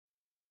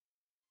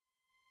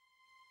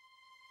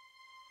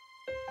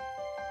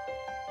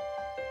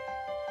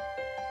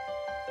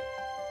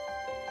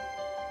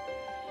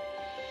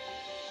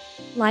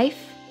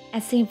Life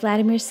at St.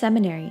 Vladimir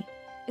Seminary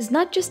is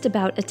not just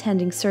about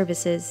attending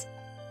services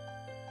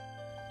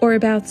or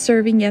about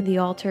serving at the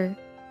altar.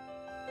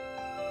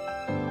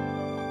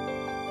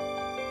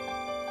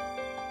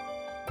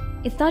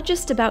 It's not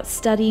just about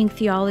studying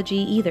theology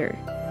either,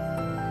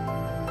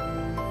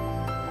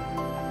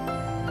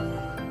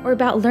 or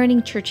about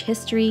learning church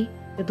history,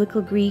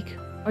 biblical Greek,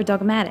 or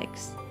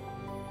dogmatics,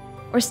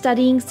 or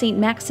studying St.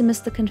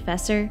 Maximus the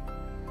Confessor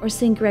or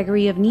St.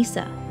 Gregory of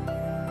Nyssa.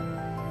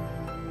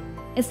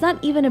 It's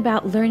not even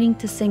about learning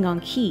to sing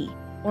on key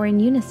or in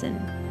unison.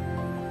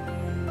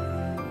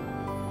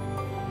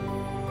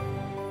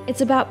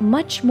 It's about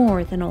much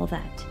more than all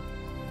that.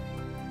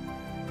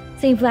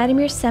 St.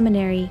 Vladimir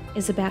Seminary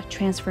is about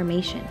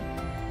transformation.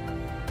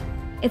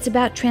 It's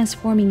about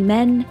transforming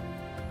men,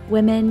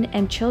 women,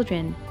 and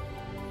children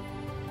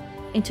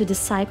into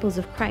disciples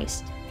of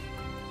Christ.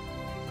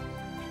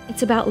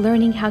 It's about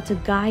learning how to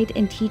guide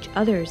and teach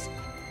others,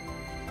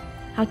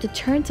 how to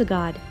turn to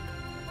God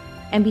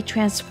and be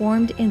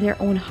transformed in their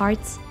own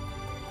hearts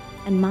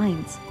and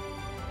minds.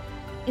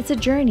 It's a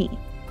journey.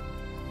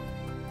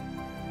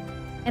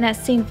 And at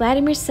St.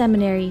 Vladimir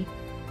Seminary,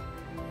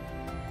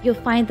 you'll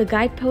find the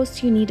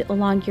guideposts you need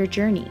along your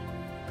journey.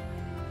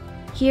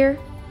 Here,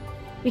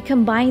 we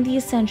combine the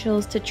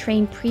essentials to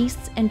train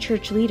priests and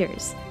church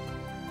leaders,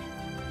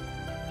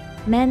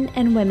 men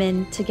and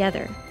women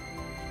together,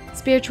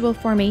 spiritual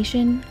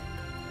formation,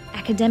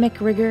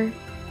 academic rigor,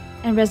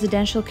 and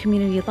residential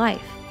community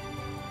life.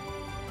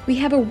 We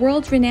have a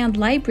world-renowned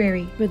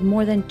library with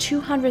more than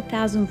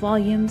 200,000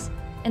 volumes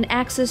and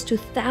access to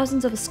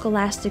thousands of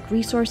scholastic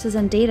resources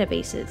and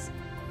databases.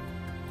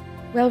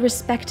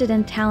 Well-respected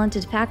and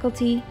talented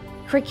faculty,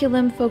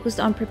 curriculum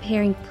focused on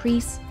preparing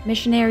priests,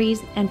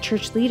 missionaries, and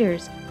church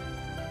leaders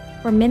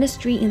for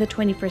ministry in the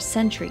 21st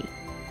century.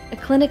 A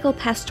clinical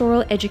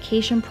pastoral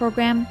education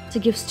program to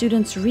give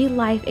students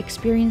real-life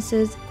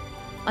experiences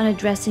on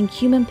addressing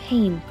human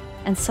pain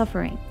and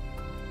suffering.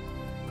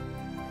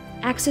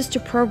 Access to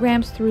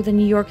programs through the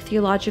New York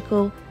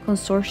Theological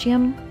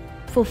Consortium,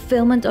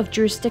 fulfillment of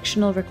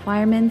jurisdictional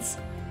requirements,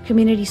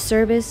 community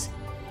service,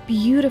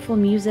 beautiful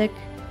music,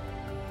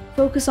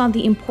 focus on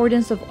the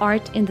importance of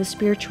art in the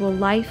spiritual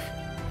life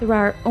through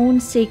our own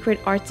Sacred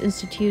Arts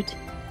Institute,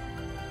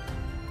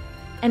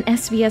 and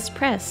SVS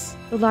Press,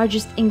 the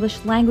largest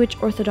English language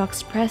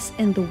Orthodox press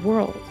in the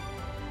world.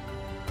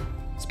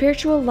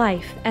 Spiritual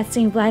life at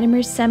St.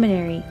 Vladimir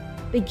Seminary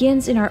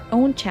begins in our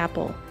own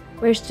chapel,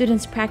 where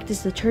students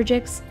practice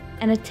liturgics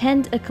and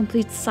attend a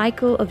complete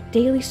cycle of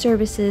daily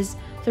services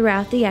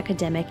throughout the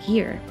academic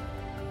year.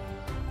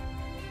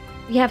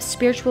 We have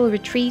spiritual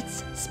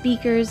retreats,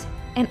 speakers,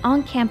 and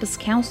on-campus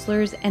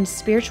counselors and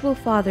spiritual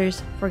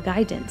fathers for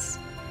guidance.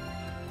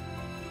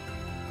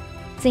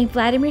 St.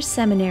 Vladimir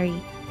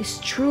Seminary is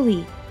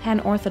truly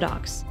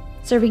pan-Orthodox,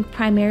 serving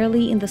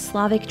primarily in the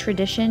Slavic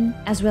tradition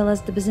as well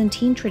as the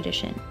Byzantine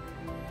tradition.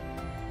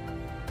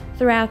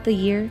 Throughout the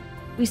year,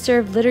 we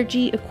serve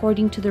liturgy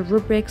according to the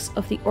rubrics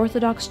of the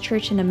Orthodox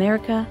Church in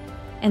America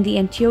and the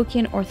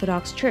Antiochian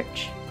Orthodox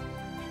Church.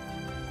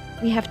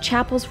 We have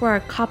chapels for our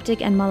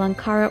Coptic and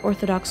Malankara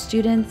Orthodox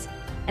students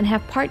and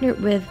have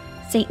partnered with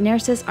St.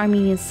 Narcissus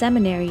Armenian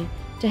Seminary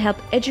to help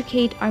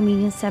educate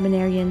Armenian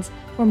seminarians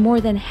for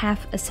more than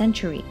half a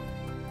century.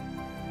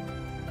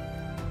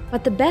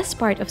 But the best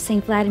part of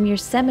St. Vladimir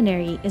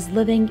Seminary is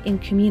living in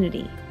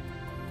community.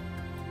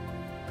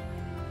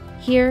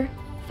 Here,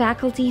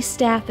 faculty,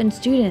 staff, and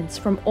students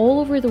from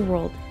all over the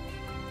world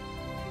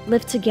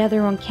live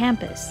together on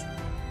campus,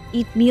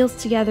 eat meals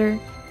together,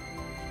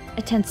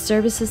 attend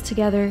services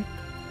together,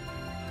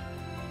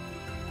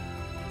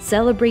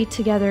 celebrate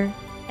together,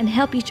 and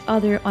help each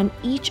other on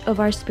each of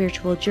our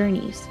spiritual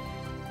journeys.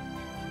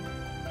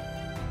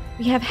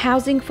 We have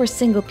housing for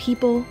single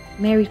people,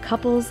 married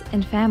couples,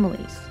 and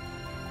families.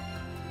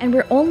 And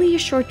we're only a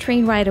short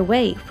train ride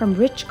away from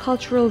rich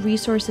cultural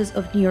resources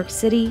of New York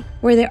City,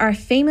 where there are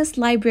famous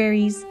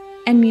libraries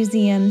and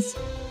museums,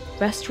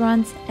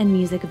 restaurants, and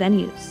music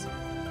venues.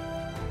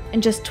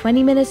 And just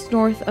 20 minutes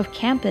north of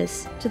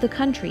campus to the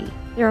country,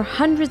 there are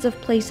hundreds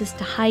of places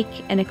to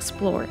hike and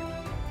explore.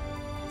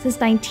 Since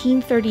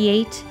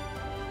 1938,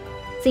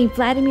 St.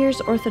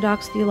 Vladimir's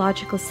Orthodox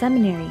Theological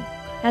Seminary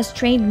has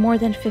trained more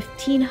than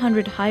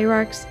 1,500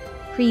 hierarchs,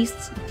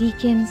 priests,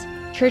 deacons,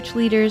 church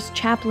leaders,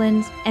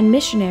 chaplains, and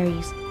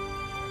missionaries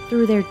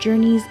through their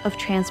journeys of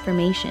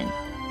transformation.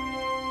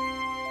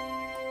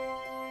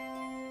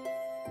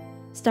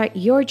 Start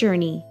your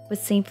journey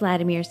with St.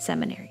 Vladimir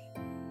Seminary.